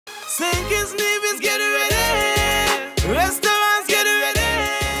I'm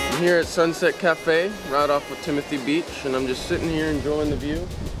here at Sunset Cafe, right off of Timothy Beach, and I'm just sitting here enjoying the view.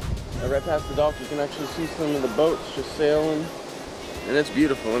 Right past the dock, you can actually see some of the boats just sailing, and it's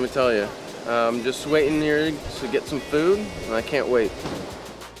beautiful, let me tell you. I'm just waiting here to get some food, and I can't wait.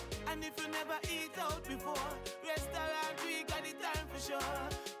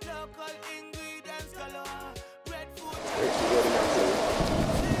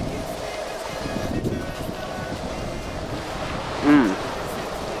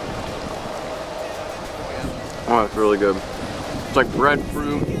 Oh, it's really good. It's like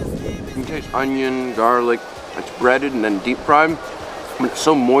breadfruit. You can taste onion, garlic. It's breaded and then deep fried. But it's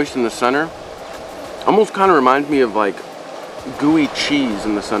so moist in the center. Almost kind of reminds me of like gooey cheese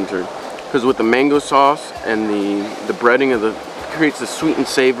in the center. Because with the mango sauce and the breading of creates this sweet and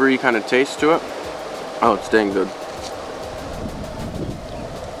savory kind of taste to it. Oh, it's dang good.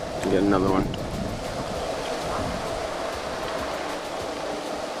 Get another one.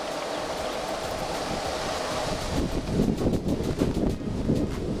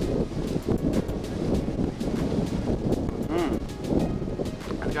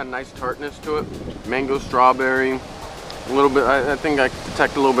 It's got a nice tartness to it. Mango, strawberry, a little bit. I think I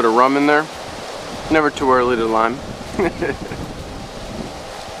detect a little bit of rum in there. Never too early to lime.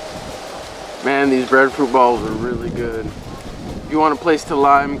 Man, these breadfruit balls are really good. If you want a place to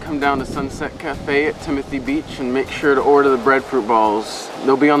lime, come down to Sunset Cafe at Timothy Beach and make sure to order the breadfruit balls.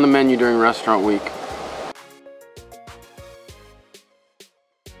 They'll be on the menu during restaurant week.